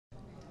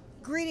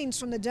Greetings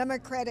from the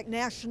Democratic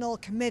National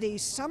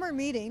Committee's summer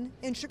meeting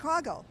in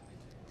Chicago.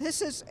 This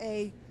is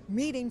a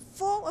meeting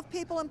full of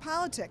people in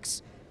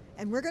politics,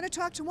 and we're going to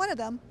talk to one of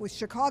them with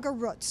Chicago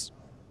roots.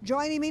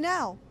 Joining me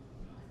now,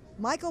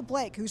 Michael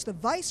Blake, who's the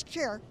vice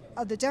chair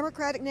of the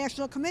Democratic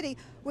National Committee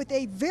with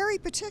a very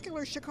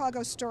particular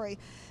Chicago story.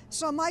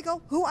 So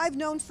Michael, who I've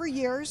known for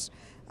years,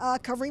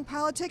 covering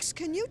politics,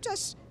 can you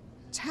just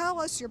tell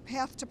us your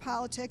path to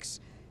politics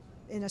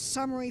in a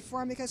summary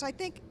form? Because I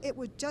think it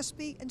would just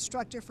be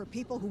instructive for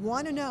people who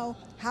want to know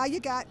how you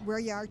got where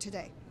you are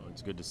today. Well,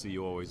 it's good to see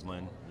you always,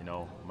 Lynn. You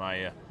know,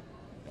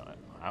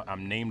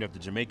 I'm named after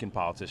Jamaican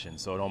politician,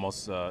 so it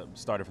almost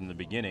started from the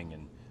beginning.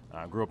 And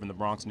I grew up in the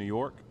Bronx, New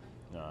York,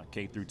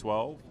 K through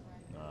 12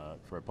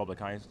 for public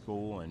high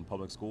school and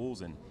public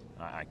schools, and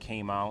I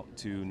came out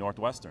to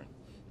Northwestern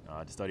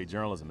to study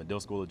journalism, Medill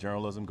School of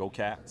Journalism. Go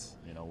Cats!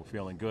 You know, we're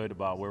feeling good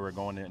about where we're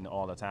going and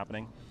all that's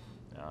happening,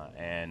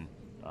 and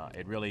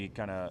it really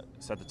kind of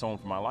set the tone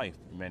for my life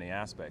in many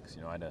aspects.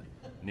 You know, I had a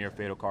near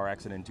fatal car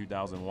accident in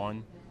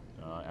 2001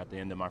 at the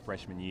end of my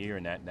freshman year,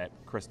 and that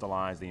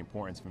crystallized the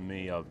importance for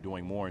me of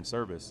doing more in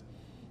service.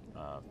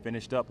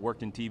 Finished up,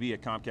 worked in TV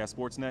at Comcast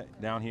Sportsnet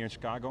down here in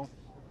Chicago,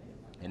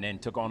 and then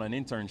took on an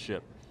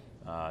internship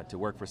to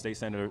work for State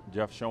Senator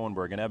Jeff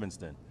Schoenberg in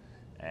Evanston.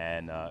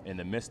 And in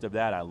the midst of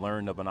that, I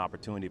learned of an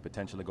opportunity to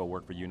potentially go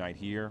work for Unite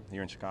here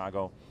in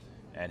Chicago.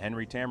 And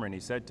Henry Tamron, he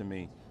said to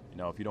me, you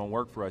know, if you don't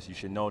work for us, you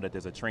should know that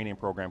there's a training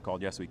program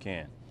called Yes We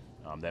Can,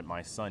 that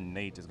my son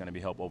Nate is going to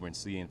be help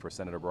overseeing for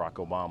Senator Barack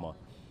Obama.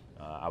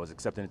 I was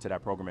accepted into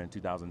that program in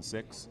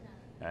 2006,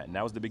 and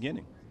that was the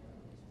beginning.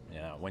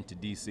 I went to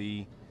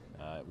DC,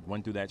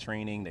 went through that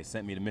training. They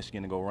sent me to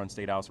Michigan to go run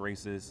state house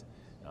races.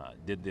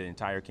 Did the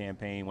entire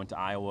campaign, went to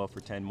Iowa for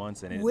 10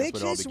 months, and that's where it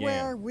all began. Which is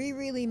where we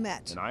really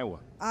met. In Iowa.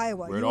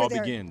 Iowa. Where it all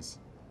begins.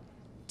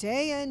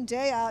 Day in,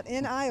 day out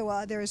in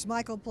Iowa, there is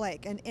Michael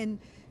Blake, and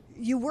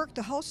you worked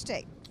the whole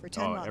state for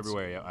 10 months.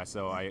 Everywhere.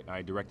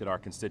 I directed our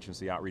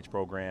constituency outreach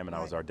program, and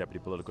I was our deputy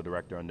political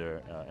director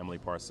under Emily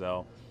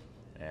Parcell,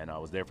 and I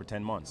was there for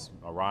 10 months.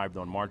 Arrived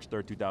on March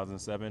 3rd,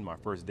 2007. My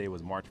first day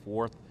was March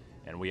 4th,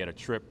 and we had a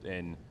trip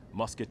in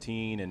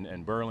Muscatine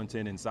and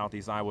Burlington in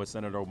Southeast Iowa,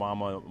 Senator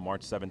Obama,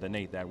 March 7th and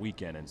 8th that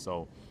weekend. And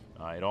so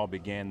it all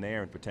began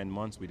there, and for 10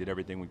 months we did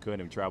everything we could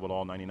and we traveled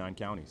all 99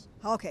 counties.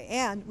 Okay,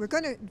 and we're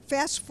going to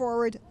fast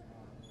forward.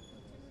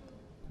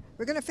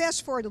 We're going to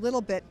fast forward a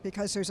little bit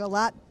because there's a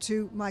lot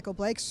to Michael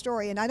Blake's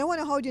story, and I don't want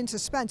to hold you in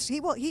suspense. He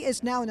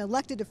is now an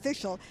elected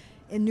official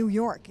in New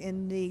York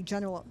in the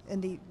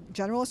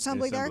General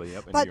Assembly there.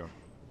 Yep, in but New York.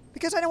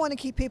 Because I don't want to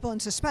keep people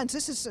in suspense,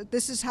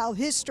 this is how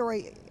his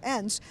story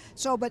ends.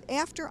 So, but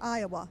after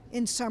Iowa,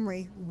 in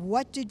summary,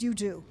 what did you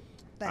do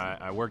then?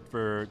 I worked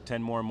for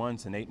 10 more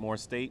months in 8 more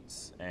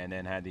states, and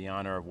then had the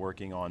honor of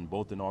working on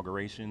both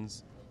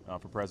inaugurations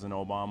for President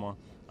Obama.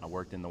 I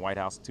worked in the White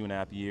House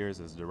 2.5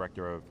 years as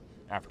director of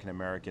African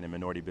American and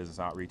minority business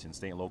outreach and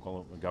state and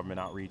local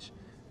government outreach,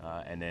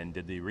 and then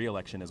did the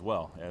re-election as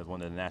well as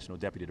one of the national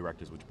deputy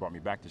directors, which brought me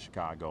back to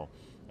Chicago.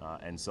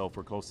 And so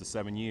for close to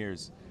 7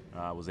 years,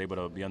 I was able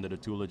to be under the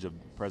tutelage of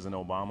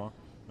President Obama,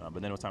 but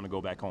then it was time to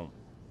go back home,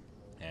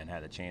 and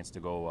had a chance to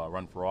go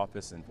run for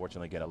office, and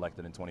fortunately get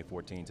elected in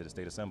 2014 to the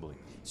State Assembly.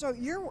 So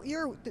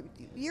you're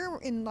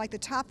in like the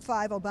top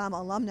 5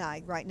 Obama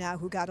alumni right now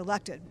who got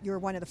elected. You're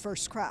one of the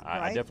first crowd,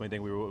 right? I definitely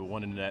think we were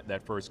one in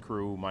that first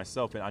crew.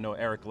 Myself, and I know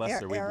Eric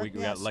Lester. We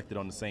got elected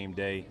on the same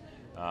day,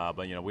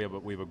 but you know we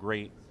have a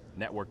great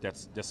network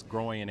that's just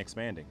growing and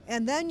expanding.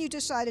 And then you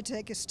decided to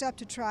take a step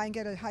to try and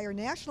get a higher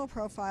national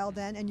profile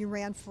then, and you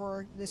ran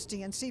for this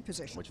DNC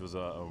position. Which was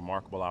a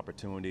remarkable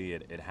opportunity.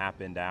 It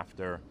happened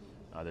after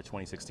the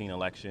 2016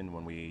 election,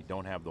 when we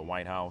don't have the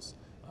White House,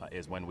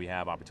 is when we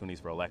have opportunities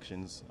for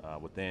elections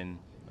within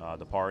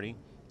the party.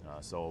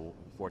 So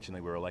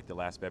fortunately we were elected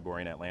last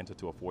February in Atlanta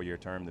to a 4-year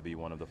term to be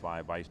one of the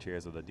 5 vice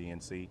chairs of the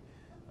DNC.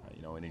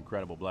 You know, an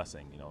incredible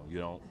blessing. You know,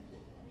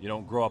 you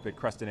don't grow up at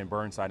Creston and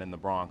Burnside in the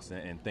Bronx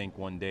and think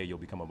one day you'll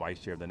become a vice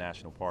chair of the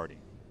national party.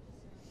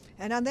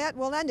 And on that,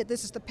 we'll end it.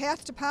 This is The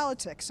Path to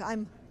Politics.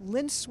 I'm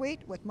Lynn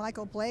Sweet with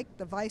Michael Blake,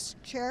 the vice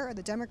chair of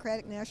the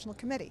Democratic National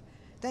Committee.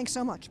 Thanks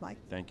so much, Mike.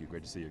 Thank you.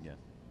 Great to see you again.